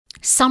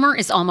Summer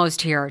is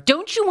almost here.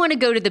 Don't you want to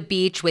go to the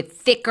beach with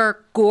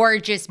thicker,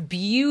 gorgeous,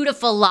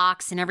 beautiful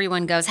locks and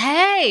everyone goes,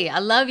 "Hey, I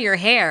love your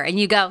hair." And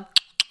you go,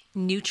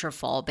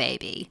 "Nutrafol,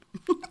 baby."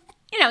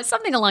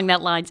 Something along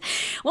that lines.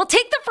 Well,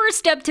 take the first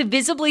step to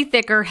visibly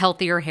thicker,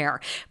 healthier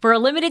hair. For a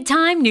limited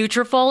time,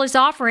 Nutrafol is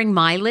offering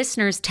my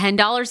listeners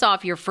 $10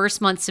 off your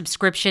first month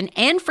subscription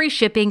and free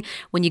shipping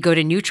when you go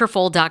to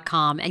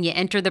Nutrafol.com and you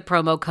enter the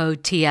promo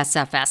code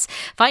TSFS.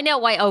 Find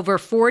out why over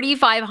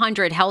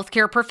 4,500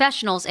 healthcare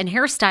professionals and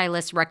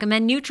hairstylists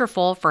recommend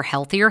Nutrafol for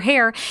healthier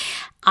hair.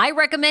 I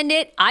recommend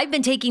it. I've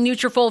been taking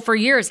Nutrafol for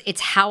years.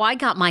 It's how I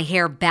got my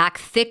hair back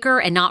thicker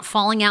and not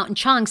falling out in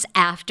chunks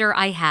after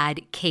I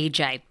had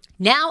KJ.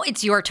 Now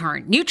it's your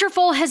turn.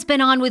 Nutrafol has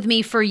been on with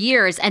me for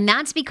years, and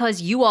that's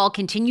because you all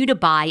continue to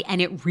buy,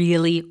 and it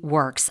really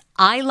works.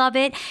 I love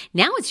it.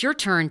 Now it's your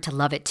turn to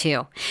love it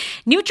too.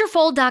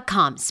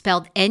 Nutrafol.com,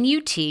 spelled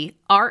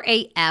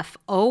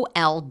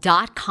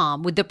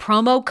Nutrafol.com with the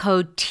promo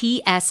code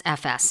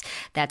TSFS.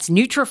 That's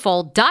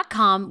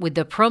Nutrafol.com with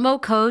the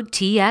promo code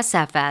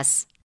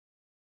TSFS.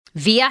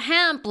 Via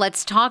Hemp,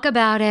 let's talk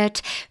about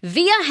it.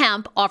 Via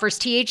Hemp offers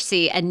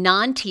THC and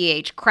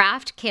non-TH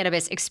craft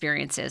cannabis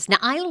experiences. Now,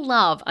 I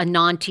love a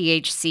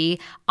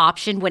non-THC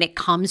option when it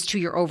comes to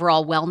your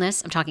overall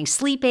wellness. I'm talking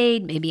sleep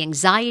aid, maybe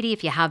anxiety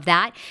if you have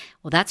that.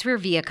 Well, that's where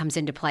Via comes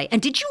into play.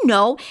 And did you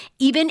know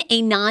even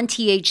a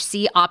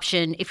non-THC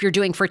option, if you're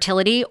doing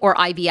fertility or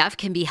IVF,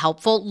 can be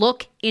helpful?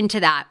 Look into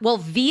that. Well,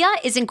 Via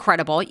is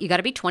incredible. You got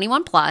to be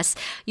 21 plus.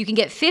 You can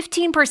get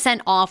 15%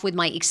 off with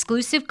my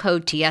exclusive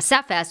code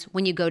TSFS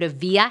when you go to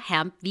Via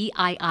Hemp,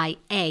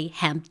 VIIA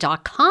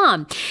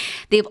hemp.com.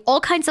 They have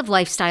all kinds of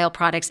lifestyle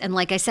products. And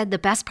like I said, the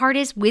best part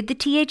is with the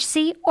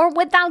THC or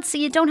without, so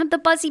you don't have the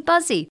buzzy.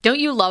 Don't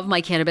you love my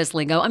cannabis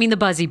lingo? I mean, the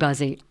buzzy.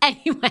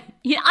 Anyway,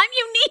 I'm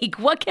unique.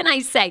 What can I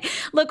say?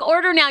 Look,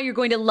 order now. You're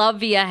going to love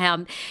Via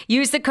Hemp.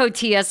 Use the code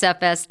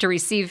TSFS to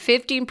receive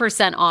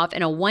 15% off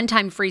and a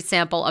one-time free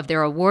sample of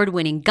their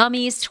award-winning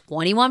gummies,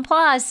 21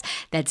 plus.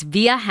 That's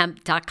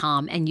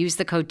viahemp.com and use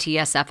the code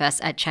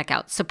TSFS at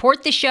checkout.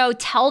 Support the show.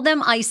 Tell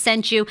them I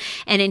sent you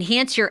and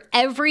enhance your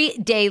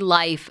everyday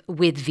life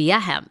with Via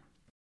Hemp.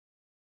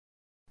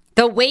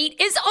 The wait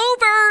is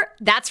over.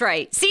 That's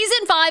right.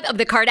 Season 5 of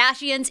The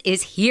Kardashians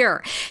is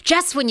here.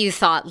 Just when you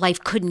thought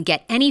life couldn't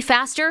get any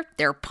faster,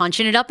 they're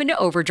punching it up into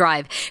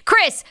overdrive.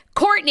 Kris,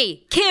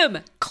 Kourtney, Kim,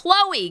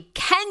 Khloe,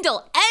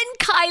 Kendall, and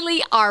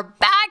Kylie are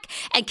back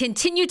and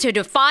continue to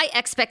defy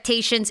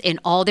expectations in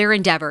all their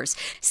endeavors.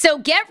 So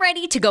get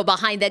ready to go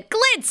behind the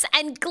glitz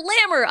and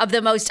glamour of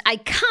the most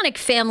iconic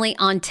family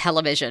on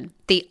television.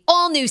 The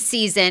all-new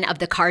season of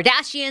The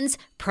Kardashians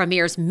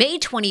premieres May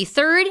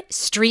 23rd,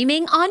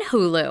 streaming on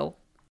Hulu.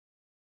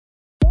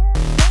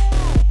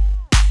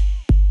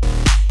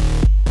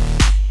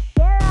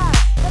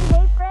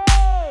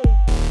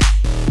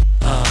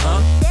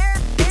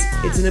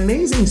 It's an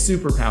amazing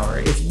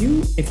superpower. If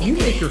you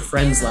make your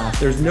friends laugh,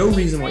 there's no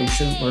reason why you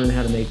shouldn't learn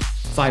how to make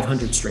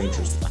 500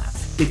 strangers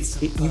laugh.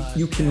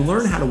 You can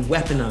learn how to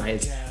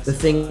weaponize the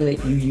thing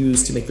that you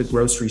use to make the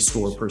grocery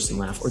store person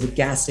laugh or the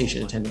gas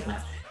station attendant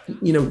laugh.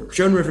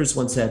 Joan Rivers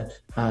once said,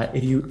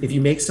 if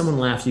you make someone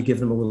laugh, you give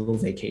them a little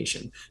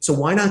vacation. So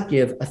why not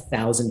give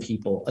 1,000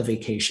 people a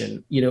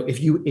vacation?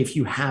 If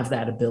you have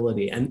that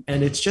ability, and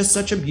it's just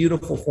such a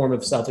beautiful form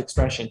of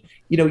self-expression.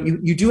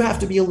 You do have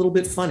to be a little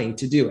bit funny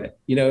to do it.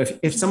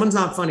 If someone's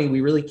not funny,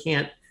 we really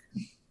can't.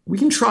 We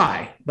can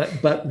try,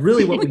 but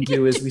really what we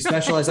do is we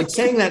specialize. Like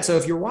saying that. So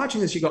if you're watching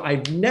this, you go,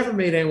 "I've never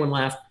made anyone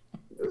laugh."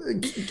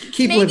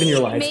 Keep living your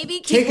life.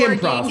 Take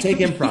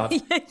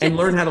improv and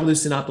learn how to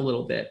loosen up a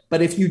little bit.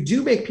 But if you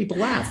do make people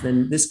laugh,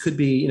 then this could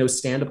be,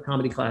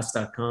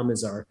 standupcomedyclass.com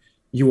is our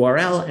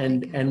URL.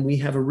 And we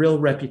have a real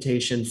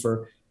reputation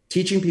for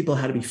teaching people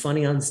how to be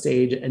funny on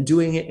stage and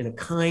doing it in a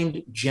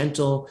kind,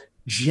 gentle,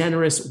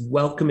 generous,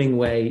 welcoming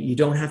way. You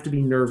don't have to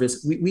be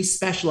nervous. We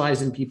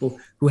specialize in people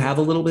who have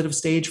a little bit of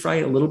stage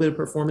fright, a little bit of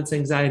performance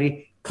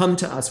anxiety. Come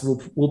to us. We'll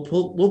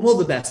pull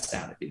the best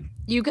out of you.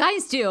 You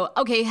guys do.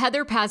 Okay,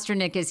 Heather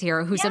Pasternak is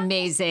here, who's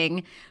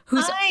amazing.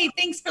 Hi,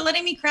 thanks for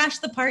letting me crash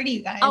the party,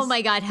 you guys. Oh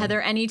my God, Heather,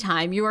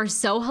 anytime. You are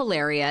so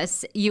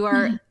hilarious. You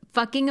are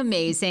fucking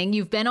amazing.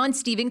 You've been on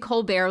Stephen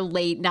Colbert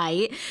late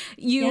night.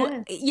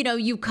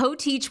 You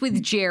co-teach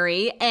with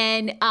Jerry,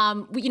 and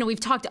we've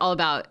talked all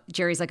about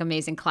Jerry's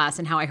amazing class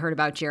and how I heard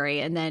about Jerry,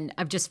 and then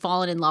I've just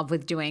fallen in love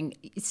with doing.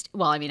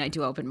 I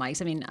do open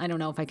mics. I don't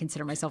know if I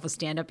consider myself a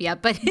stand-up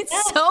yet, but it's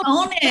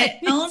own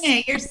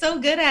it. You're so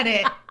good at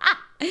it.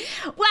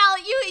 Well,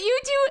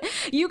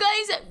 you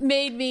guys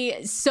made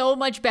me so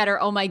much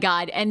better. Oh my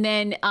God. And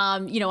then,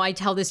 I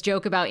tell this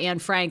joke about Anne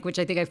Frank, which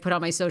I think I've put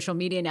on my social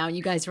media now. And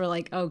you guys were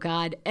like, oh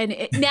God. And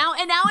now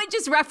I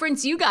just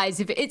reference you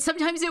guys.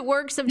 Sometimes it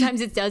works,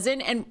 sometimes it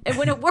doesn't. And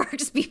when it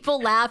works,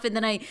 people laugh. And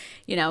then I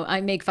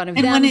make fun of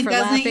them for laughing. And when it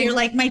doesn't, you're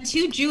like, my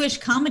 2 Jewish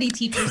comedy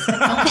teachers said,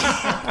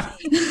 my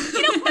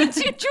 2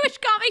 Jewish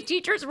comedy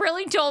teachers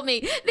really told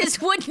me this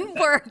wouldn't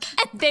work.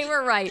 And they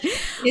were right.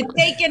 You're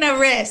taking a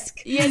risk.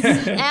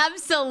 Yes.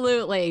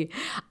 Absolutely. Wait,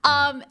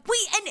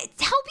 and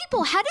tell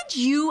people,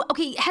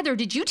 okay, Heather,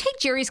 did you take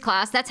Jerry's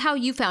class? That's how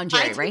you found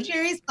Jerry, right? I took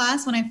Jerry's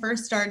class when I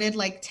first started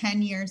like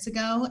 10 years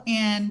ago.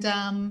 And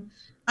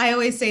I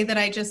always say that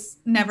I just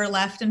never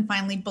left and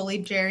finally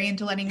bullied Jerry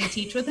into letting me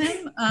teach with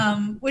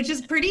him, which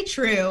is pretty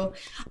true.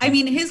 I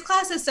mean, his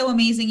class is so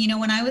amazing. You know,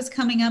 when I was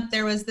coming up,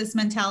 there was this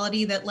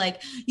mentality that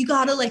like, you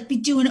gotta like be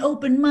doing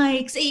open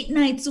mics 8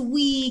 nights a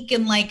week.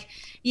 And like,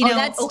 you know,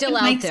 that's still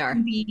open out mics there.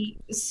 can be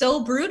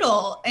so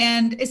brutal.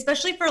 And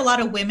especially for a lot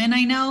of women,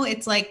 I know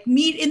it's like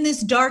meet in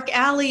this dark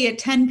alley at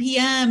 10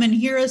 p.m. and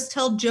hear us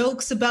tell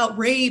jokes about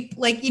rape.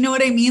 Like, you know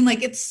what I mean?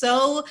 Like it's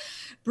so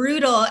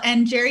brutal.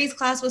 And Jerry's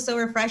class was so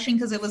refreshing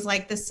because it was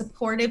like this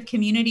supportive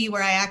community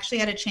where I actually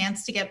had a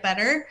chance to get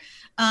better.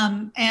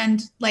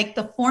 And like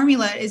the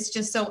formula is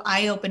just so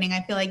eye-opening.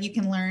 I feel like you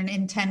can learn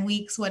in 10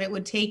 weeks what it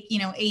would take, you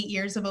know, 8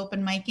 years of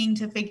open micing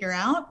to figure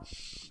out.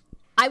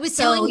 I was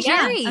telling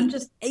Jerry.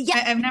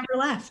 I've never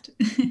left.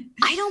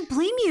 I don't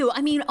blame you.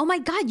 I mean, oh my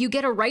God, you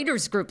get a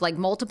writer's group like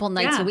multiple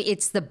nights a week.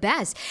 It's the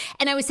best.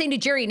 And I was saying to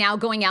Jerry, now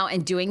going out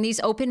and doing these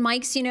open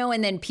mics, you know,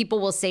 and then people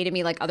will say to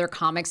me, like other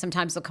comics,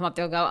 sometimes they'll come up,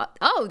 they'll go,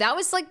 oh, that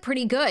was like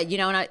pretty good, you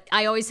know, and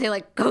I always say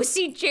like, go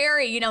see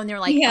Jerry, you know, and they're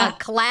like, a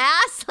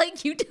class?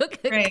 Like you took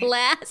a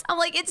class? I'm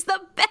like, it's the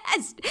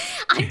best.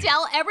 I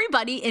tell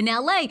everybody in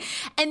LA.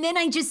 And then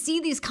I just see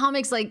these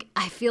comics, like,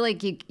 I feel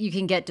like you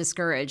can get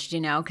discouraged,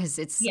 you know, because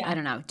it's, I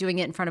don't know, doing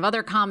it in front of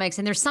other comics.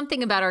 And there's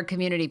something about our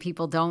community,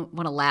 people don't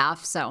want to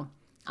laugh. So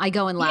I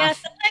go and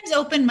laugh. Yeah, sometimes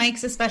open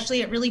mics,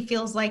 especially, it really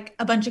feels like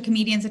a bunch of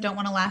comedians that don't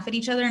want to laugh at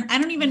each other. And I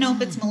don't even know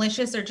if it's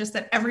malicious or just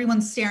that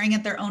everyone's staring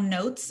at their own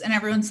notes and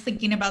everyone's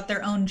thinking about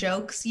their own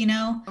jokes, you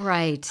know?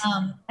 Right.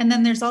 And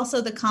then there's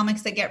also the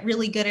comics that get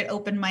really good at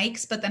open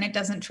mics, but then it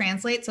doesn't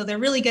translate. So they're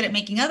really good at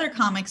making other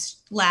comics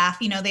laugh.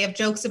 You know, they have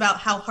jokes about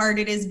how hard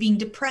it is being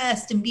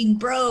depressed and being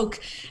broke.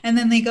 And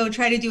then they go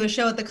try to do a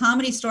show at the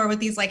Comedy Store with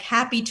these like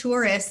happy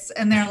tourists.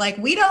 And they're like,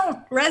 we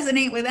don't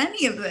resonate with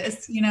any of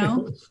this, you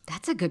know?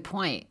 That's a good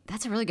point.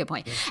 That's a really good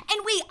point.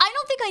 And wait, I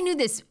don't think I knew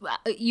this,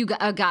 you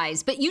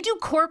guys, but you do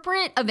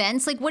corporate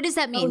events. Like, what does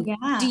that mean? Oh,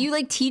 yeah. Do you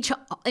like teach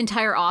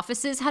entire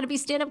offices how to be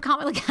stand-up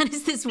comic? Like, how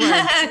does this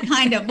work?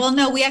 Kind of. Well,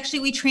 no,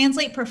 we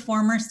translate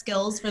performer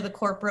skills for the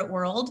corporate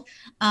world.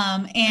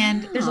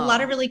 And there's a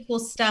lot of really cool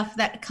stuff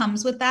that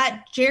comes with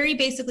that. Jerry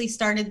basically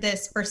started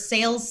this for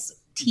sales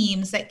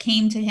teams that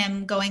came to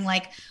him going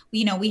like,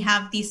 you know, we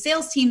have these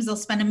sales teams, they'll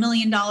spend $1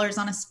 million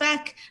on a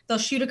spec, they'll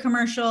shoot a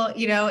commercial,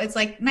 you know, it's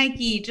like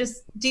Nike,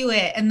 just do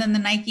it. And then the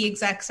Nike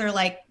execs are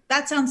like,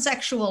 that sounds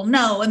sexual.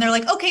 No. And they're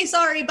like, okay,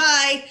 sorry,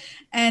 bye.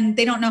 And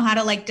they don't know how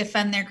to like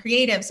defend their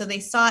creative. So they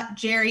sought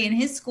Jerry and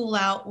his school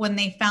out when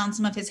they found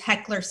some of his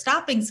heckler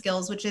stopping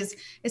skills, which is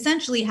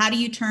essentially how do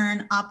you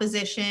turn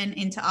opposition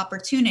into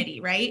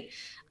opportunity, right?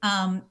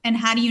 And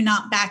how do you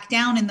not back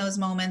down in those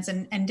moments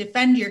and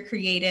defend your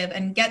creative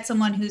and get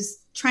someone who's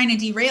trying to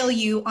derail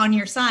you on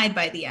your side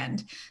by the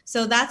end.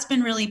 So that's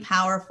been really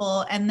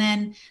powerful. And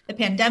then the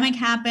pandemic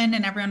happened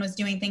and everyone was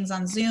doing things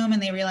on Zoom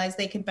and they realized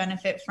they could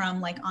benefit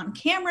from like on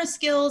camera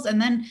skills. And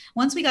then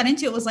once we got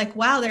into it, it was like,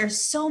 wow, there's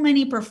so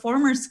many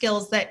performer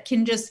skills that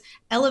can just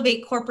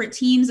elevate corporate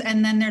teams.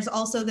 And then there's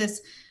also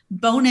this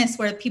bonus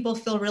where people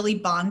feel really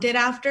bonded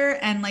after.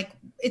 And like,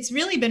 it's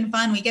really been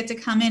fun. We get to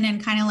come in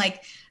and kind of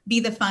like be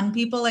the fun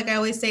people. Like I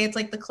always say, it's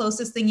like the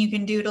closest thing you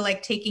can do to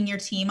like taking your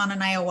team on an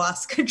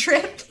ayahuasca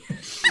trip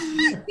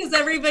because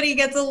everybody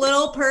gets a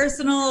little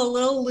personal, a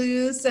little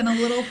loose and a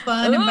little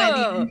fun. And by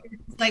the end,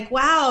 it's like,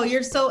 wow,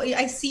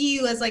 I see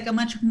you as like a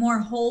much more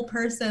whole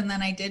person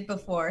than I did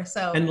before.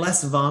 So, and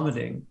less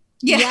vomiting.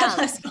 Yeah,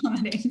 less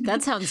vomiting.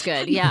 That sounds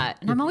good. Yeah.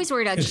 And I'm always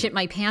worried I'd shit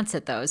my pants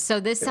at those. So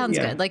this sounds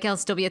good. Like I'll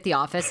still be at the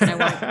office and I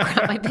won't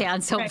crap my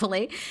pants,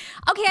 hopefully.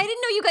 Okay. I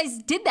didn't know you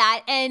guys did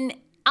that. And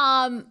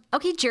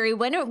okay, Jerry,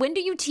 when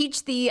do you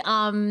teach the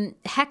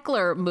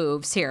heckler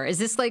moves here? Is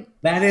this like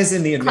that is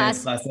in the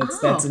advanced class?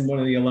 That's in one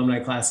of the alumni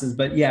classes.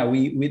 But yeah,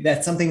 we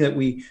that's something that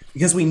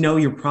because we know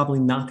you're probably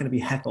not going to be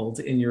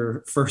heckled in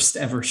your first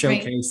ever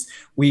showcase.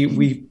 Right.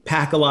 We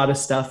pack a lot of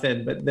stuff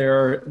in, but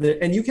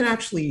and you can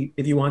actually,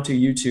 if you want to,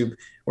 YouTube,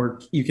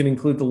 or you can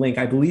include the link.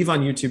 I believe on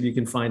YouTube you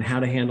can find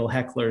how to handle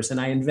hecklers, and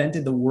I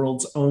invented the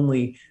world's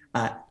only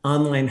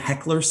online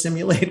heckler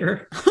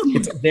simulator.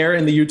 It's there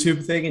in the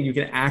YouTube thing, and you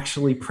can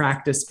actually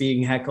practice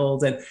being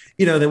heckled. And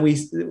you know,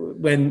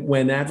 then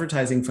when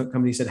advertising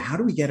companies said, "How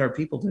do we get our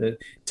people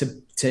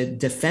to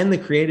defend the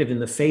creative in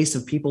the face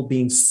of people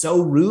being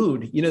so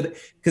rude?" You know,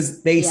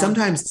 because they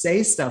sometimes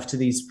say stuff to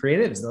these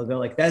creatives. They'll go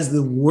like, "That is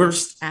the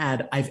worst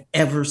ad I've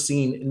ever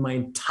seen in my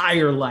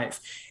entire life."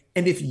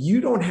 And if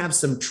you don't have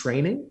some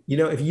training, you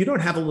know, if you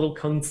don't have a little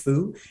kung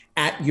fu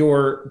at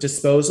your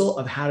disposal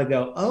of how to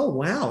go, oh,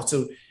 wow.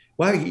 So,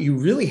 wow, you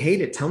really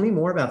hate it. Tell me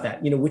more about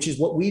that, you know, which is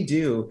what we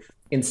do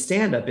in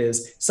stand-up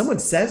is someone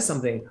says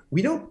something,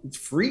 we don't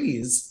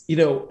freeze, you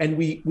know, and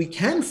we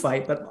can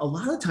fight, but a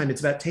lot of the time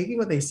it's about taking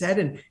what they said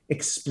and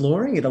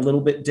exploring it a little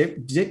bit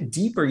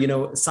deeper. You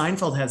know,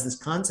 Seinfeld has this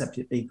concept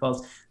that he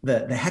calls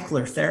the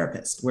heckler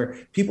therapist, where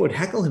people would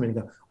heckle him and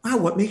go, wow,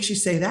 what makes you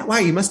say that? Wow,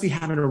 you must be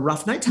having a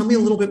rough night. Tell me a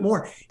little bit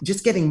more.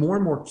 Just getting more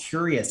and more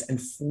curious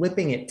and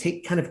flipping it,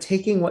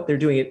 taking what they're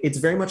doing. It's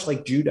very much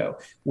like judo,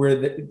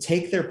 where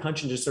take their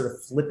punch and just sort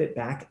of flip it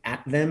back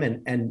at them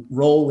and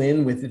roll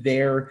in with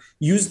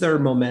use their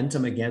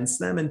momentum against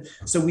them. And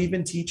so we've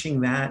been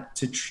teaching that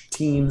to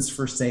teams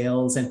for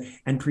sales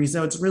and pre.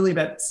 So it's really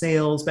about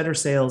sales,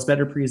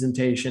 better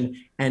presentation,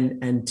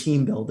 and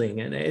team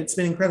building. And it's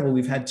been incredible.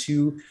 We've had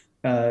 2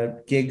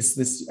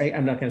 gigs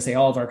I'm not going to say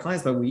all of our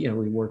clients, but we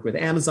worked with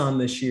Amazon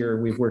this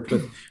year. We've worked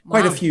with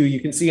quite a few. You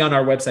can see on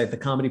our website,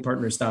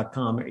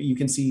 thecomedypartners.com, you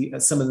can see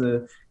some of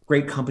the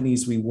great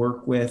companies we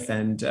work with,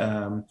 and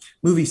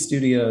movie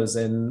studios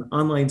and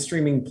online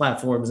streaming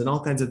platforms and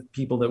all kinds of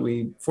people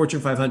Fortune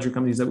 500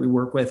 companies that we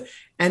work with.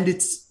 And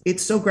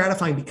it's so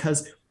gratifying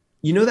because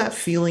that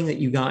feeling that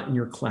you got in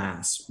your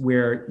class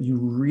where you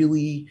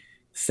really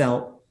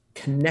felt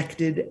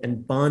connected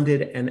and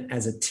bonded and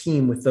as a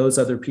team with those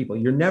other people.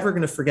 You're never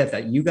going to forget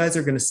that. You guys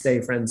are going to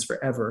stay friends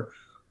forever.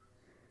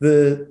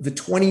 The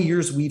 20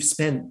 years we've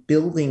spent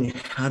building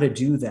how to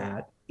do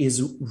that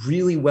is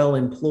really well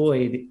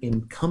employed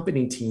in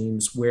company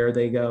teams where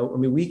they go. I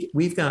mean,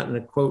 we've gotten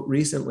a quote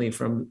recently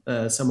from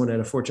someone at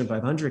a Fortune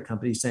 500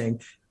 company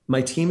saying,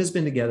 my team has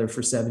been together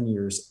for 7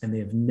 years and they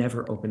have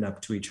never opened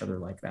up to each other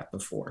like that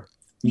before.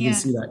 You can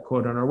see that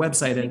quote on our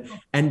website.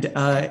 And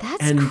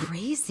that's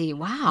crazy.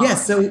 Wow. Yeah.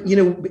 So,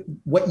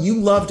 what you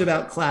loved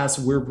about class,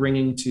 we're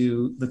bringing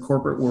to the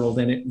corporate world,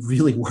 and it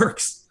really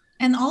works.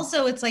 And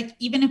also it's like,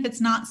 even if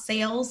it's not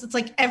sales, it's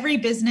like every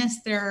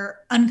business, there are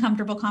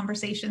uncomfortable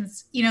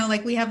conversations,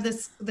 like we have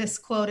this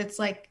quote. It's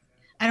like,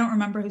 I don't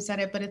remember who said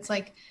it, but it's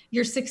like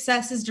your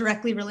success is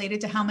directly related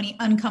to how many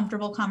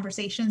uncomfortable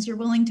conversations you're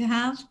willing to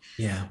have.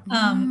 Yeah.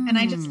 And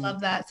I just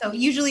love that. So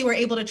usually we're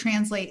able to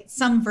translate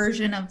some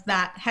version of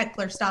that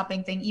heckler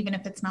stopping thing, even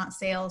if it's not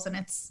sales. And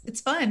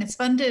it's fun. It's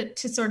fun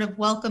to sort of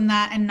welcome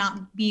that and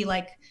not be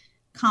like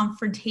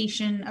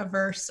confrontation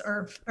averse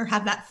or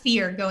have that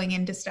fear going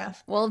into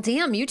stuff. Well,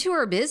 damn, you two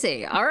are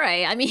busy. All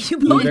right. I mean, you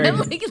both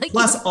have like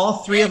plus all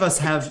 3 of us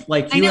have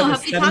I know.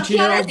 Have we talked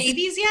about our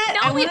babies yet? No,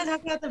 I want to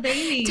talk about the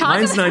baby.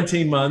 Mine's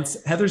 19 months.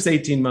 Heather's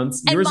 18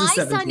 months. And yours my is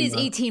 17 son is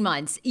months. 18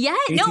 months. Yeah.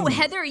 18 No, months.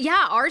 Heather.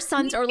 Yeah. Our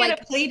sons are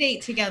like a play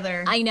date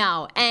together. I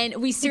know. And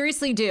we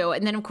seriously do.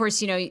 And then of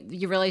course, you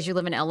realize you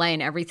live in LA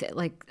and everything,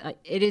 like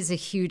it is a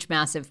huge,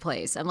 massive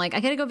place. I'm like, I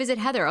got to go visit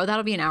Heather. Oh,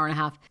 that'll be an hour and a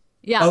half.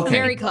 Yeah, okay.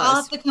 Very close. I'll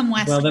have to come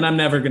west. Well, then I'm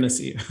never going to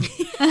see you.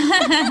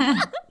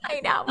 I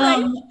know,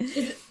 right?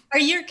 Are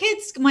your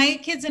kids, my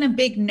kid's in a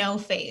big no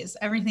phase.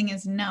 Everything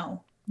is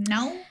no.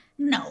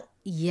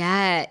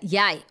 Yeah.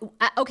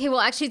 Okay, well,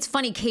 actually, it's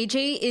funny.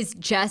 KJ is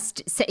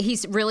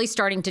he's really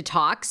starting to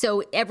talk.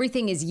 So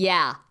everything is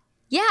yeah.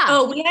 Yeah.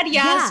 Oh, we had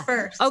yes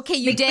first. Okay,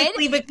 you did?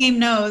 Quickly became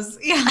no's.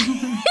 Yeah.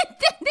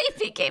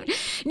 They became.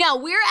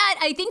 Now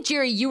I think,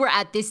 Jerry, you were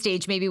at this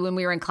stage maybe when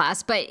we were in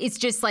class, but it's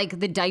just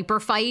like the diaper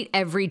fight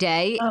every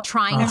day,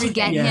 trying to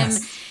get him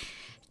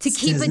to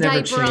keep a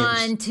diaper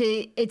on.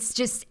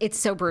 It's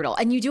so brutal.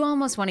 And you do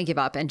almost want to give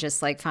up and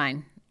just like,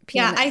 fine.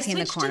 I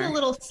switched to the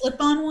little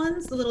slip-on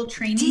ones, the little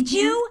training. Did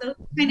you? Those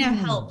kind of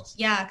helped.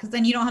 Yeah, because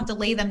then you don't have to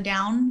lay them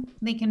down.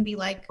 They can be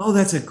like. Oh,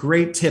 that's a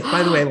great tip.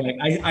 By the way, like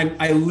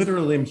I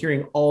literally am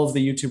hearing all of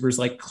the YouTubers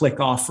like click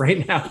off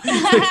right now.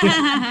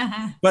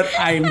 But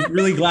I'm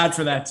really glad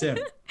for that tip.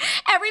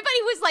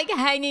 Everybody was like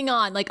hanging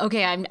on, like,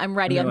 okay, I'm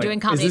ready. I'm doing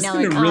comedy is this now.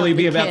 Is going to really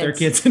be about their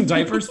kids in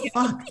diapers?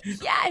 Fuck.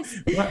 Yes.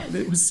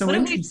 It was so what interesting. What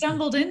have we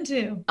stumbled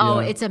into? Oh,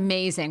 it's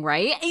amazing,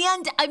 right?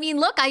 And I mean,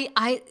 look,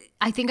 I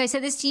think I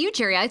said this to you,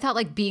 Jerry. I thought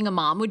like being a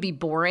mom would be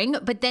boring,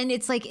 but then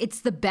it's like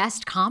it's the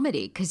best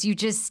comedy because you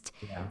just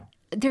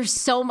there's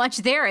so much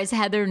there, as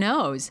Heather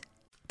knows.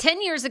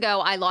 10 years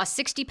ago, I lost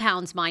 60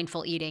 pounds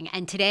mindful eating,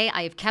 and today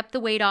I have kept the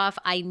weight off.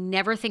 I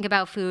never think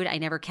about food. I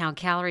never count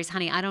calories.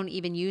 Honey, I don't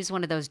even use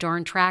one of those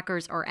darn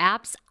trackers or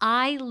apps.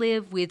 I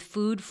live with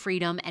food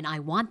freedom, and I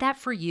want that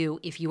for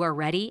you if you are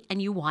ready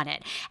and you want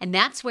it. And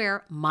that's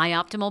where My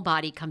Optimal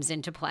Body comes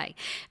into play.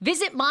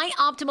 Visit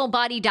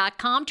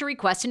myoptimalbody.com to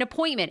request an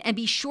appointment, and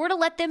be sure to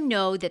let them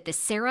know that the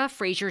Sarah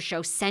Fraser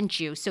Show sent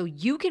you so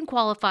you can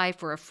qualify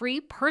for a free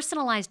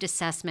personalized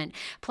assessment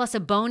plus a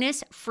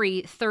bonus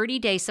free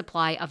 30-day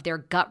supply of their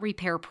gut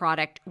repair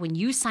product when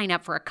you sign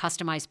up for a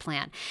customized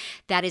plan.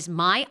 That is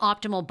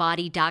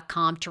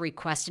myoptimalbody.com to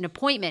request an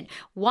appointment.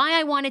 Why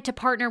I wanted to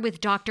partner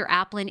with Dr.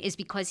 Applin is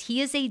because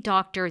he is a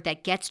doctor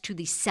that gets to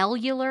the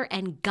cellular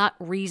and gut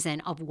reason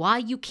of why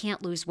you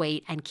can't lose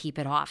weight and keep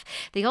it off.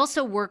 They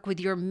also work with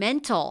your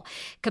mental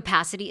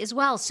capacity as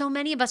well. So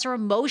many of us are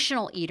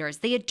emotional eaters.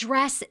 They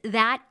address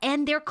that,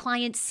 and their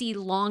clients see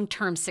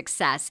long-term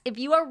success. If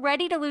you are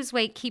ready to lose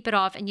weight, keep it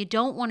off, and you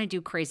don't want to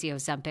do crazy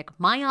Ozempic,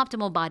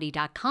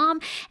 myoptimalbody.com,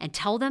 and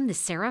tell them the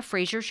Sarah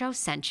Fraser Show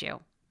sent you.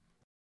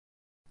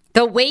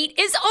 The wait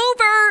is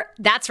over.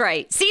 That's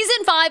right.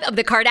 Season 5 of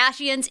The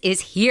Kardashians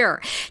is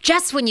here.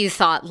 Just when you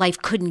thought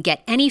life couldn't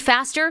get any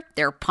faster,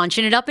 they're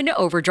punching it up into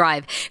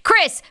overdrive.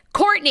 Kris,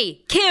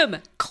 Kourtney, Kim,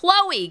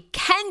 Khloe,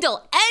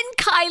 Kendall, and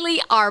Kylie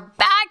are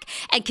back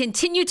and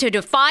continue to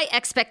defy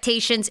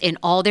expectations in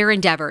all their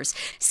endeavors.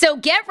 So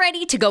get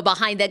ready to go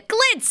behind the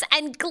glitz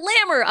and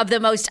glamour of the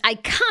most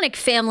iconic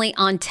family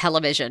on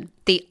television.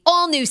 The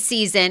all-new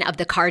season of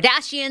The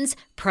Kardashians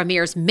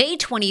premieres May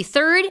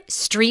 23rd,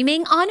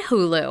 streaming on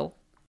Hulu.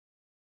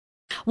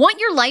 Want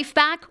your life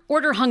back?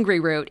 Order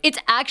Hungry Root. It's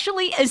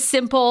actually as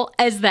simple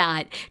as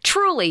that.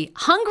 Truly,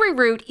 Hungry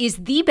Root is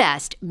the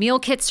best meal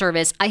kit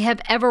service I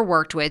have ever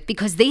worked with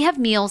because they have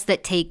meals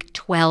that take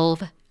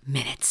 12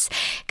 minutes.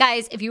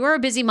 Guys, if you are a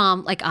busy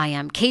mom like I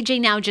am, KJ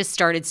now just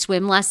started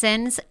swim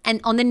lessons. And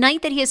on the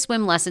night that he has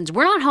swim lessons,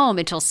 we're not home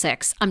until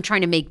 6. I'm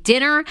trying to make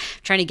dinner,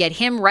 trying to get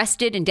him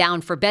rested and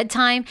down for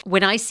bedtime.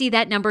 When I see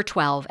that number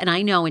 12, and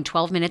I know in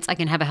 12 minutes I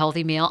can have a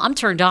healthy meal, I'm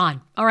turned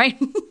on. All right.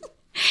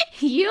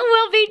 You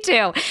will be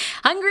too.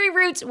 Hungry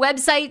Root's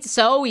website,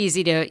 so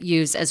easy to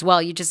use as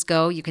well. You just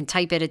go, you can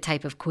type in a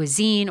type of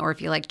cuisine, or if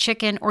you like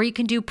chicken, or you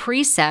can do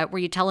preset where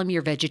you tell them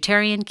you're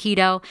vegetarian,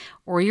 keto,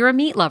 or you're a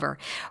meat lover.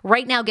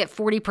 Right now, get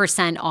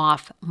 40%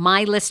 off.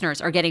 My listeners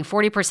are getting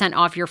 40%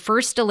 off your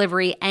first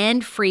delivery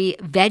and free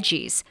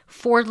veggies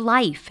for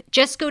life.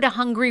 Just go to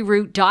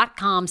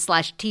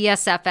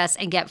hungryroot.com/TSFS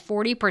and get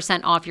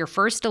 40% off your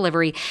first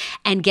delivery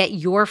and get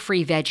your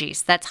free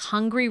veggies. That's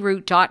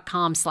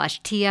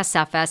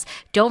hungryroot.com/TSFS.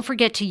 Don't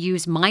forget to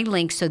use my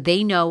link so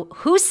they know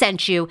who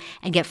sent you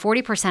and get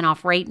 40%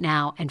 off right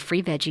now and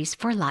free veggies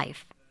for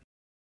life.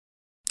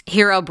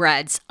 Hero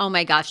breads. Oh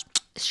my gosh.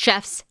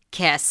 Chef's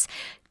kiss.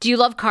 Do you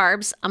love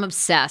carbs? I'm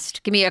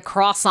obsessed. Give me a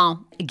croissant.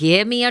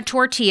 Give me a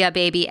tortilla,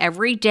 baby,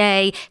 every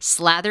day,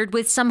 slathered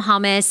with some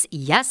hummus.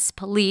 Yes,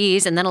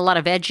 please. And then a lot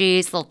of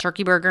veggies, a little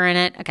turkey burger in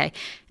it. Okay.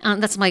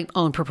 That's my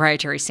own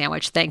proprietary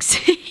sandwich. Thanks.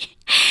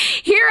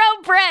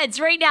 Hero Breads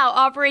right now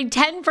offering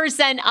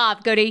 10%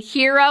 off. Go to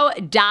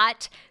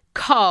hero.co.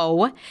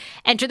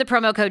 Enter the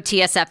promo code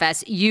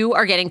TSFS. You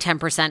are getting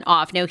 10%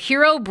 off. Now,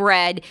 Hero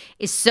Bread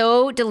is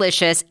so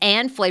delicious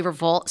and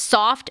flavorful,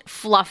 soft,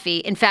 fluffy.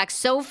 In fact,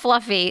 so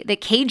fluffy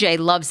that KJ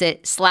loves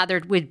it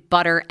slathered with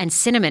butter and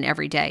cinnamon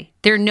every day.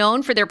 They're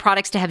known for their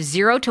products to have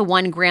 0 to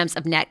 1 grams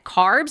of net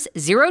carbs,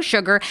 0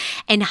 sugar,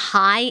 and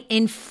high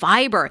in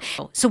fiber.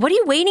 So what are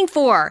you waiting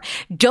for?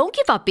 Don't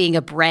give up being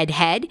a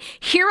breadhead.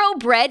 Hero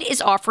Bread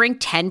is offering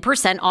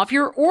 10% off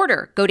your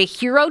order. Go to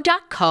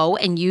hero.co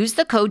and use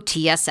the code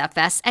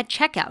TSFS at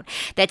checkout.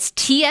 That's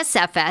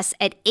TSFS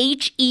at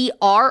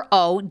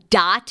HERO.CO.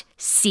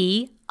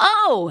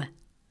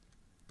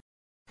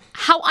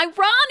 How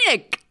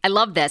ironic. I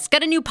love this.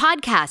 Got a new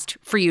podcast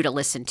for you to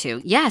listen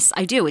to. Yes,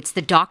 I do. It's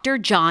the Dr.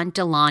 John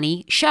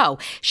Delaney Show.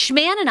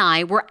 Schman and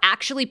I were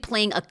actually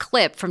playing a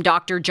clip from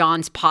Dr.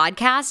 John's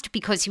podcast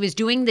because he was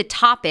doing the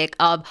topic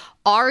of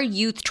are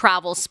youth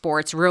travel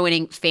sports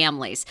ruining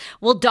families?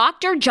 Well,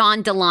 Dr.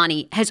 John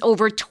Delaney has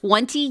over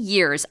 20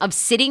 years of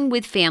sitting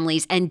with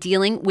families and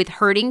dealing with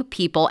hurting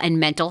people and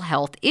mental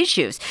health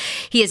issues.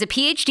 He has a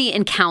PhD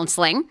in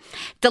counseling.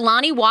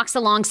 Delaney walks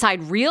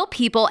alongside real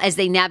people as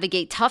they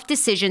navigate tough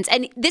decisions.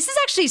 And this is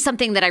actually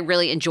something that I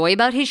really enjoy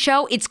about his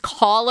show. It's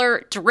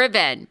caller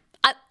driven.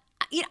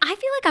 I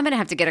feel like I'm going to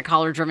have to get a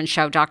caller-driven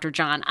show, Dr.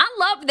 John. I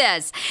love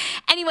this.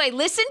 Anyway,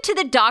 listen to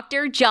the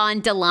Dr.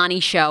 John Delaney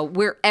Show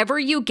wherever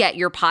you get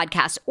your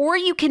podcast, or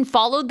you can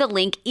follow the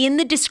link in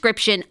the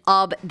description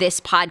of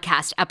this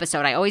podcast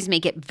episode. I always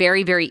make it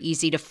very, very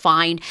easy to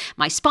find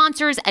my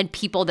sponsors and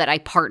people that I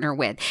partner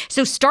with.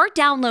 So start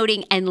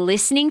downloading and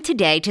listening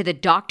today to the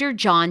Dr.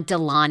 John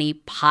Delaney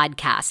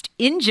podcast.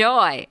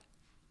 Enjoy.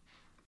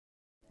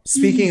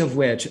 Speaking of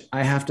which,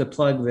 I have to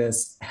plug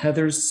this.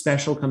 Heather's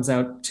special comes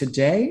out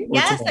today?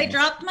 Yes, today? I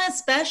dropped my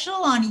special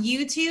on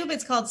YouTube.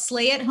 It's called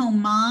Slay at Home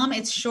Mom.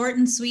 It's short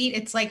and sweet.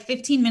 It's like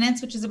 15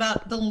 minutes, which is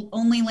about the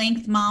only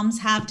length moms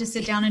have to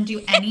sit down and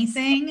do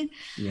anything.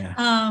 Yeah.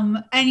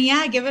 And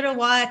yeah, give it a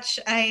watch.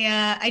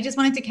 I just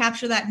wanted to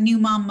capture that new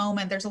mom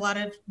moment. There's a lot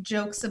of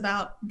jokes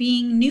about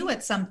being new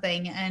at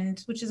something, and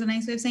which is a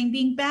nice way of saying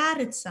being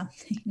bad at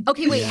something.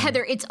 Okay, wait,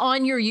 Heather, it's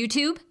on your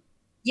YouTube?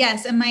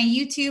 Yes, and my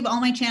YouTube, all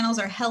my channels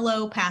are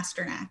Hello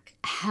Pasternak.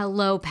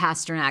 Hello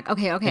Pasternak.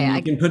 Okay. And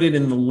you can put it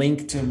in the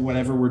link to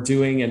whatever we're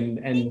doing,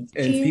 and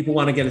if people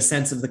want to get a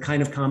sense of the kind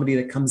of comedy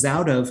that comes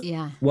out of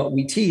what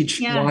we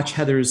teach, watch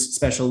Heather's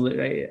special.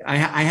 I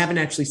haven't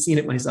actually seen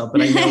it myself,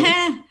 but I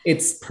know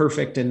it's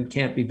perfect and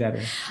can't be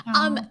better.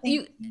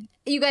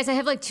 You guys, I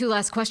have like 2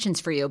 last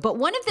questions for you, but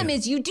one of them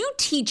is you do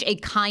teach a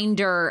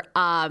kinder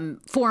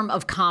form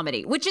of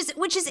comedy, which is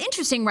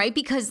interesting, right?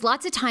 Because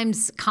lots of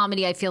times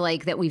comedy, I feel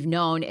like that we've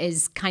known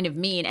is kind of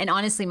mean. And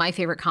honestly, my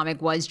favorite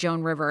comic was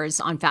Joan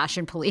Rivers on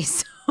Fashion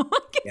Police. I'm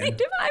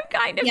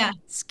kind of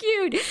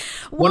skewed.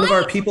 One of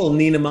our people,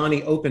 Nina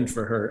Mani, opened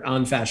for her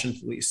on Fashion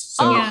Police.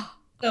 So,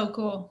 so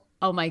cool.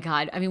 Oh my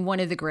God. I mean, one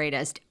of the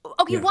greatest.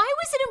 Okay. Why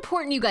was it important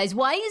important, you guys?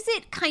 Why is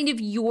it kind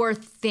of your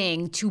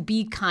thing to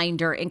be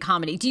kinder in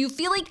comedy? Do you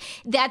feel like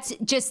that's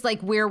just like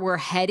where we're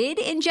headed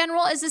in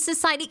general as a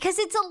society? Because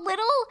it's a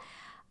little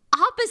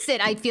opposite,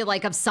 I feel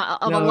like, of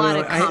a lot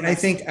of comics. I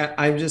think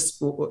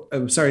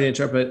I'm sorry to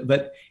interrupt,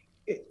 but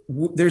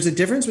there's a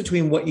difference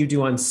between what you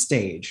do on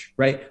stage,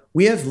 right?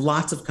 We have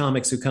lots of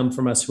comics who come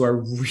from us who are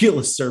real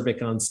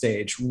acerbic on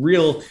stage,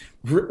 real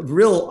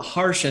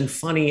harsh and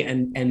funny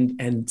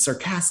and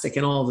sarcastic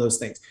and all of those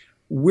things.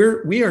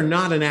 We are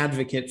not an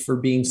advocate for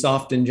being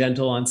soft and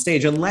gentle on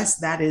stage unless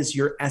that is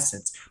your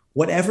essence.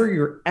 Whatever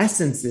your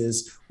essence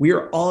is, we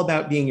are all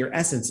about being your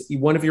essence.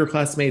 One of your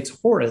classmates,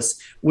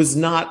 Horace, was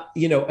not,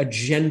 a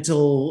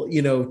gentle,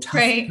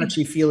 tough,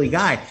 touchy-feely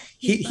guy.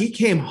 He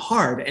came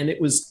hard, and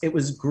it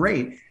was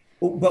great.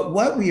 But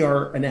what we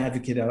are an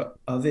advocate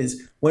of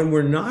is when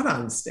we're not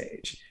on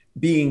stage,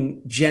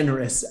 being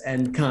generous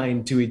and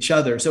kind to each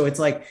other. So it's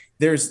like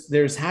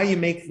there's how you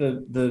make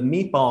the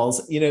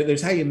meatballs.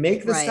 There's how you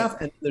make the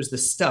stuff, and there's the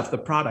stuff, the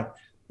product.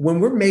 When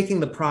we're making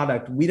the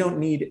product, we don't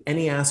need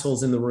any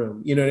assholes in the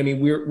room. You know what I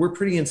mean? We're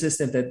pretty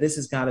insistent that this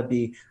has got to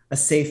be a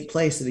safe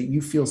place so that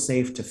you feel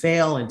safe to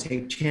fail and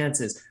take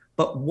chances.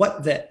 But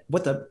what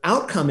the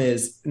outcome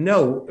is,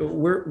 no,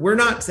 we're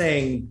not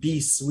saying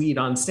be sweet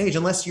on stage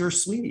unless you're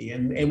sweetie,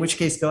 and in which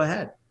case, go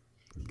ahead.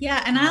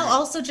 Yeah, and I'll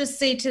also just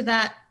say to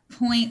that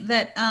point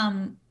that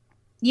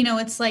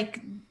it's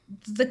like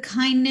the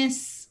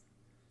kindness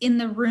in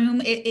the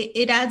room,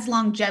 it adds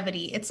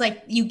longevity. It's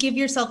like you give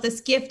yourself this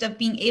gift of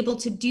being able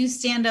to do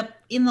stand up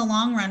in the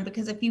long run,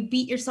 because if you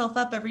beat yourself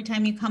up every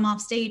time you come off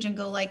stage and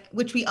go like,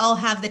 which we all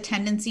have the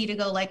tendency to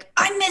go like,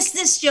 I missed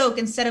this joke,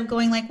 instead of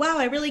going like, wow,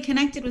 I really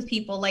connected with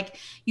people, like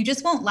you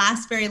just won't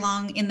last very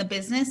long in the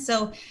business.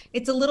 So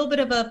it's a little bit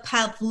of a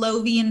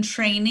Pavlovian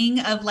training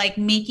of like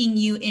making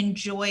you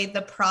enjoy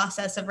the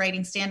process of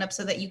writing stand up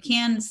so that you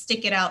can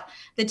stick it out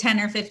the 10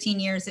 or 15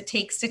 years it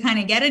takes to kind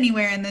of get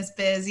anywhere in this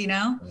biz,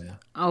 Yeah.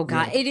 Oh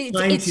God, it's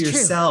kind to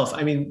yourself.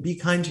 I mean, be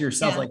kind to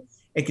yourself. Like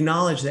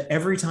acknowledge that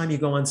every time you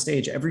go on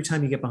stage, every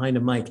time you get behind a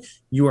mic,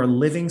 you are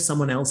living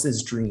someone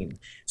else's dream.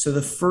 So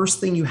the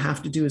first thing you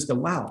have to do is go,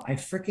 wow, I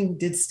freaking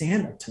did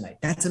stand up tonight.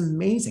 That's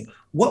amazing.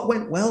 What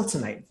went well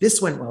tonight? This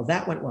went well,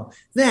 that went well.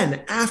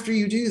 Then after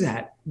you do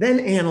that, then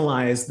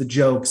analyze the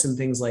jokes and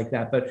things like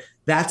that. But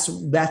that's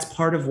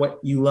part of what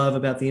you love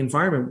about the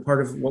environment.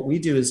 Part of what we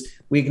do is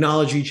we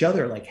acknowledge each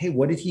other like, hey,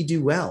 what did he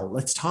do well?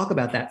 Let's talk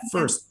about that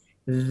first.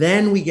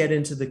 Then we get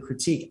into the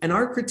critique, and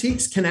our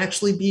critiques can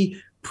actually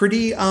be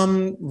pretty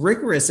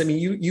rigorous. I mean,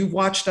 you've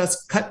watched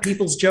us cut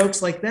people's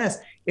jokes like this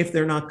if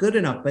they're not good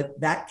enough, but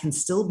that can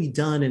still be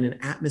done in an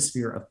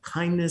atmosphere of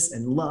kindness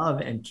and love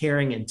and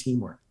caring and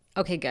teamwork.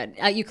 Okay, good.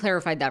 You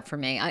clarified that for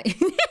me. I was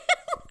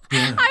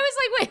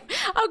like, wait,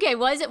 okay,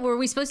 were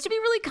we supposed to be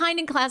really kind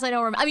in class? I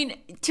don't remember. I mean,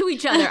 to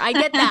each other. I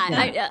get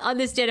that on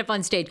the stand up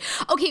on stage.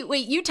 Okay,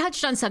 wait, you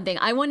touched on something.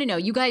 I want to know,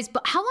 you guys,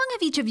 but how long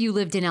have each of you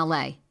lived in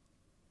LA?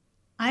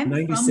 I'm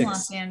 96. From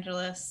Los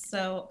Angeles,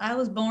 so I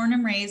was born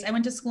and raised. I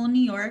went to school in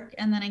New York,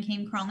 and then I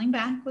came crawling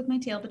back with my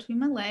tail between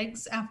my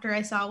legs after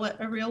I saw what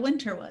a real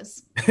winter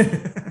was.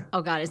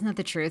 Oh God, isn't that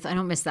the truth? I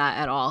don't miss that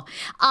at all.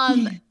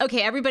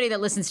 Okay, everybody that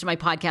listens to my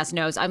podcast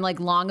knows I'm like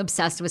long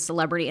obsessed with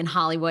celebrity in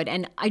Hollywood,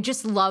 and I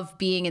just love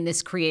being in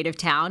this creative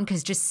town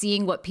because just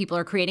seeing what people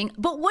are creating.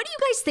 But what do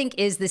you guys think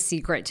is the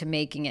secret to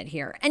making it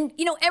here? And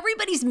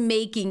everybody's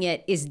making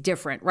it is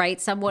different, right?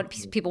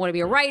 People want to be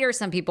a writer,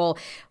 some people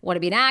want to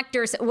be an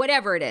actor,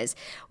 whatever it is.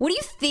 What do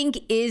you think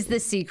is the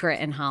secret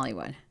in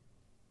Hollywood?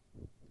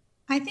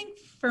 I think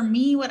for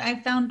me, what I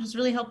found was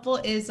really helpful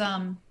is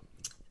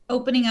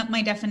opening up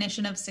my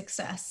definition of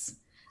success.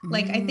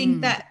 Like, I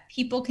think that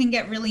people can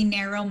get really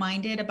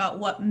narrow-minded about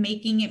what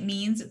making it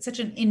means. It's such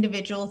an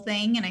individual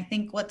thing. And I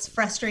think what's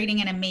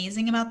frustrating and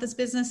amazing about this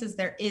business is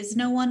there is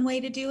no one way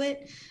to do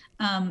it.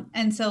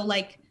 And so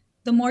like,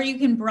 the more you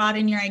can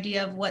broaden your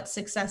idea of what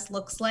success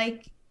looks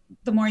like,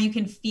 the more you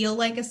can feel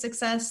like a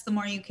success, the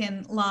more you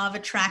can law of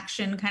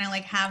attraction, kind of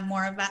like have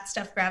more of that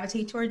stuff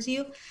gravitate towards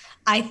you.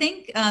 I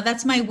think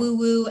that's my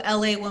woo-woo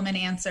LA woman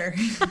answer.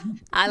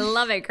 I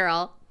love it,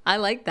 girl. I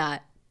like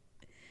that.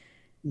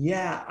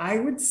 Yeah, I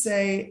would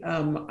say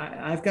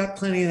I've got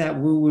plenty of that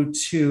woo-woo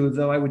too,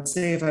 though I would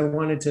say if I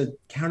wanted to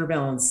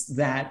counterbalance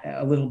that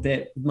a little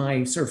bit,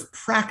 my sort of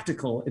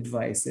practical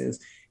advice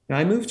is,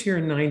 I moved here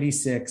in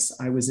 96.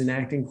 I was in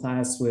acting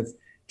class with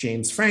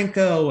James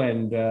Franco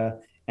and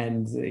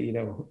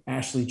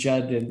Ashley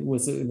Judd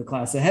was in the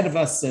class ahead of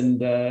us, and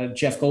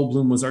Jeff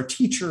Goldblum was our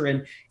teacher.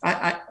 And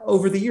I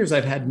over the years,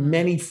 I've had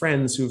many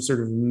friends who have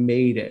sort of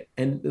made it.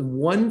 And the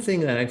one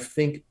thing that I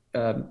think,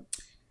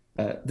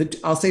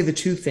 I'll say the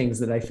two things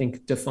that I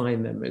think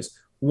define them is,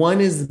 one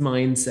is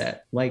mindset.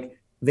 Like,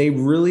 they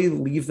really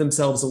leave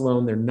themselves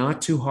alone. They're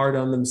not too hard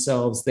on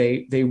themselves.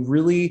 They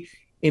really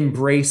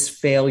embrace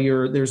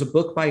failure. There's a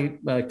book by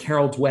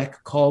Carol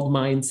Dweck called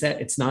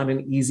Mindset. It's not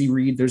an easy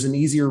read. There's an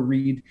easier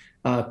read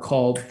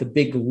called The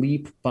Big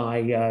Leap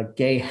by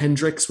Gay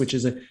Hendricks, which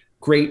is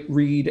great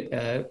read.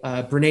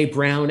 Brene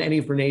Brown, any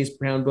of Brene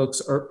Brown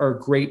books are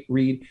great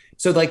read.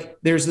 So like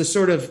there's the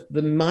sort of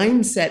the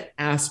mindset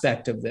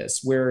aspect of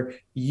this where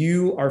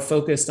you are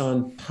focused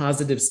on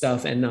positive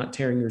stuff and not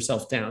tearing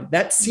yourself down.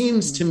 That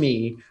seems to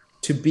me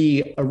to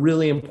be a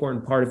really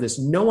important part of this.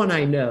 No one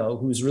I know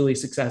who's really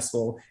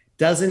successful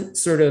hasn't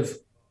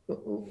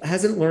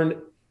learned,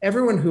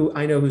 everyone who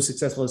I know who's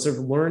successful has sort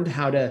of learned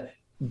how to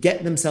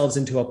get themselves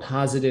into a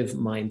positive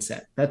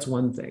mindset. That's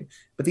one thing.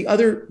 But the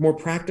other more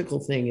practical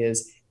thing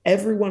is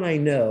everyone I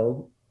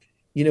know,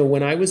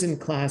 when I was in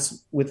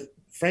class with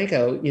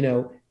Franco,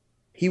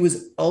 he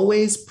was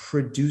always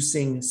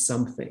producing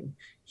something.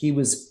 He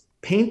was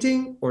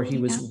painting, or he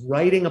was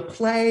writing a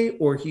play,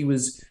 or he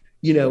was,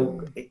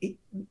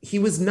 he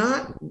was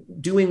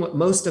not doing what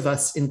most of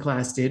us in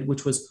class did,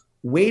 which was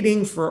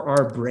waiting for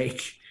our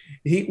break.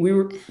 We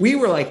were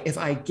like, if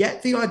I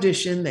get the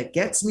audition that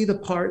gets me the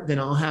part, then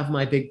I'll have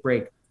my big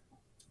break.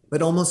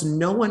 But almost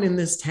no one in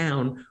this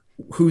town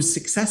who's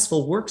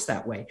successful works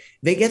that way.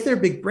 They get their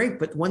big break,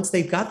 but once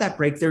they've got that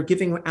break, they're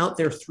giving out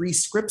their 3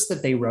 scripts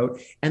that they wrote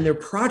and their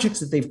projects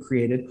that they've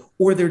created,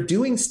 or they're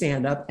doing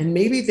stand-up, and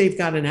maybe they've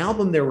got an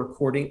album they're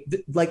recording.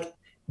 Like,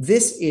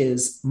 this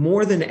is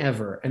more than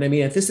ever. And I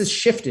mean, if this has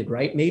shifted,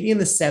 right? Maybe in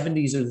the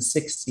 70s or the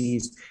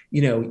 60s,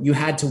 you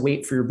had to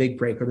wait for your big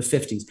break, or the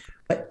 50s.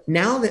 But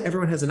now that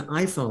everyone has an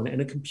iPhone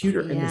and a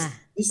computer, and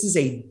this is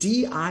a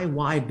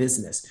DIY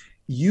business,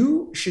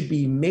 you should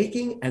be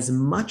making as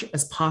much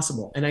as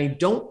possible. And I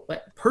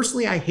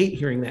hate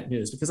hearing that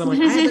news, because I'm like,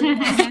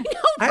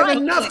 I have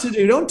enough to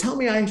do. Don't tell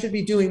me I should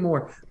be doing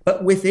more.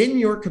 But within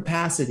your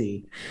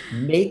capacity,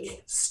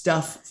 make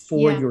stuff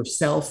for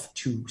yourself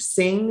to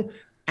sing,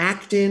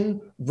 act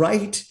in,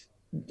 write,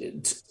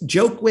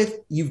 joke with.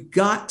 You've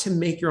got to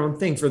make your own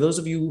thing. For those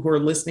of you who are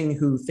listening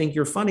who think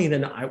you're funny,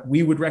 then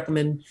we would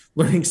recommend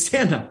learning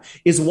stand-up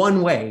is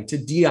one way to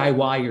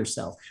DIY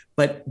yourself.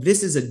 But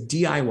this is a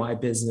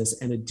DIY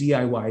business and a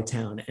DIY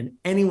town. And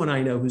anyone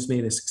I know who's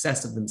made a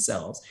success of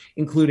themselves,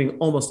 including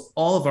almost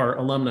all of our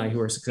alumni who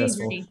are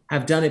successful,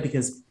 have done it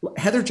because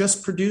Heather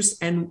just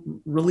produced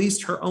and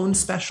released her own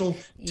special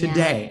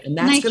today. And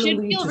that's going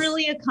to feel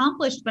really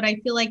accomplished, but I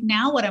feel like,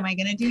 now what am I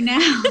going to do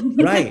now?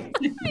 Right.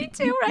 Me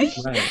too, right?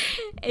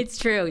 It's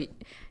true.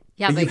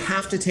 Yeah, but you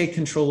have to take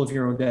control of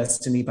your own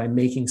destiny by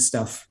making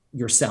stuff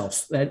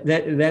yourself.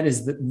 That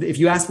is if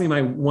you ask me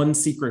my one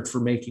secret for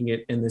making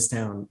it in this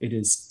town, it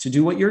is to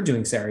do what you're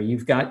doing, Sarah.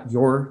 You've got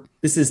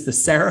this is the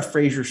Sarah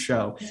Fraser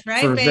show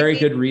for a very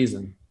good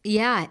reason.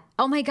 Yeah.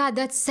 Oh my God.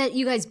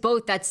 You guys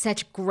both, that's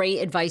such great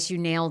advice. You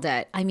nailed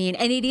it. I mean,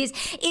 and it is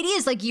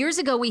like years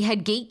ago we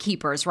had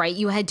gatekeepers, right?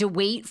 You had to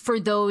wait for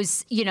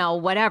those,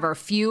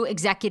 few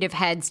executive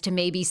heads to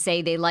maybe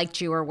say they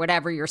liked you or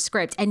whatever, your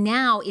script. And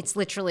now it's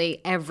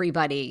literally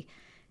everybody.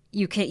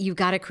 You've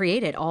got to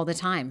create it all the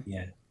time.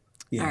 Yeah.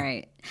 All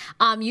right.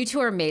 You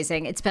two are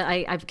amazing.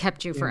 I've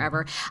kept you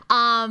forever.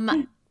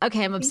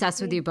 Okay, I'm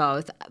obsessed with you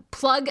both.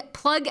 Plug,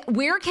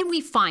 where can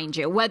we find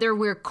you? Whether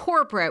we're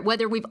corporate,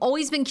 whether we've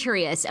always been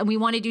curious and we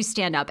want to do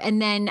stand-up.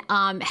 And then,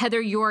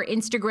 Heather, your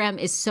Instagram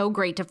is so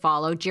great to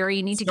follow. Jerry,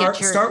 you need to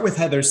start with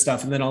Heather's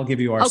stuff, and then I'll give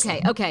you our stuff.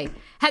 Okay.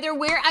 Heather,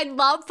 I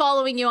love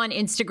following you on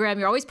Instagram.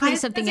 You're always putting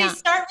something out.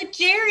 Start with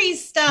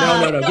Jerry's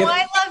stuff. No,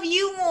 I love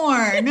you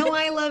more. No,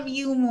 I love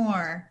you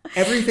more.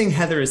 Everything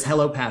Heather is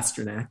Hello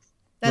Pasternak.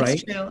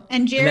 That's true.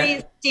 And Jerry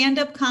is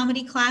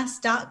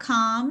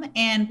standupcomedyclass.com,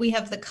 and we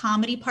have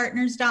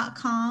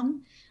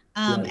thecomedypartners.com.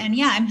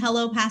 And I'm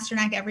Hello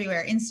Pasternak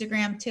everywhere.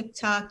 Instagram,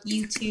 TikTok,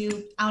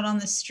 YouTube, out on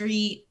the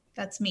street.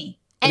 That's me.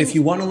 And if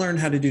you want to learn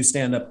how to do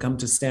stand-up, come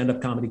to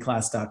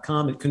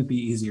standupcomedyclass.com. It couldn't be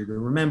easier to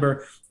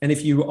remember. And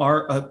if you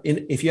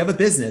if you have a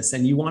business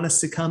and you want us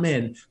to come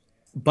in,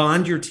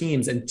 bond your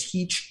teams and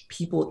teach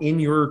people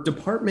in your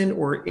department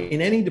or in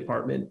any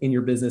department in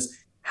your business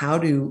how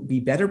to be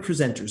better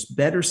presenters,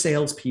 better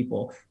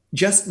salespeople,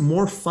 just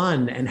more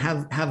fun, and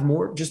have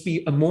more, just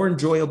be a more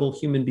enjoyable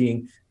human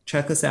being.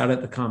 Check us out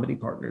at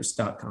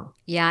thecomedypartners.com.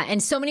 Yeah.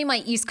 And so many of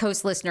my East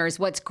Coast listeners,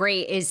 what's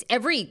great is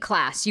every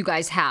class you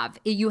guys have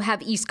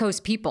East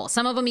Coast people.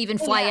 Some of them even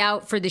fly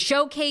out for the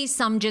showcase.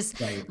 Some just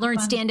learn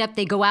stand-up.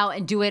 They go out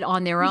and do it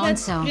on their own.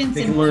 So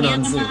they can learn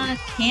on Zoom.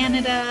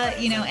 Canada,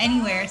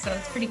 anywhere. So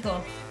it's pretty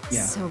cool.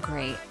 Yeah. So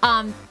great.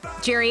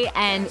 Jerry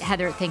and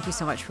Heather, thank you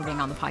so much for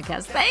being on the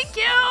podcast. Thank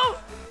you.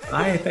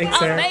 Hi, thanks,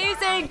 Sarah.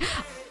 Amazing.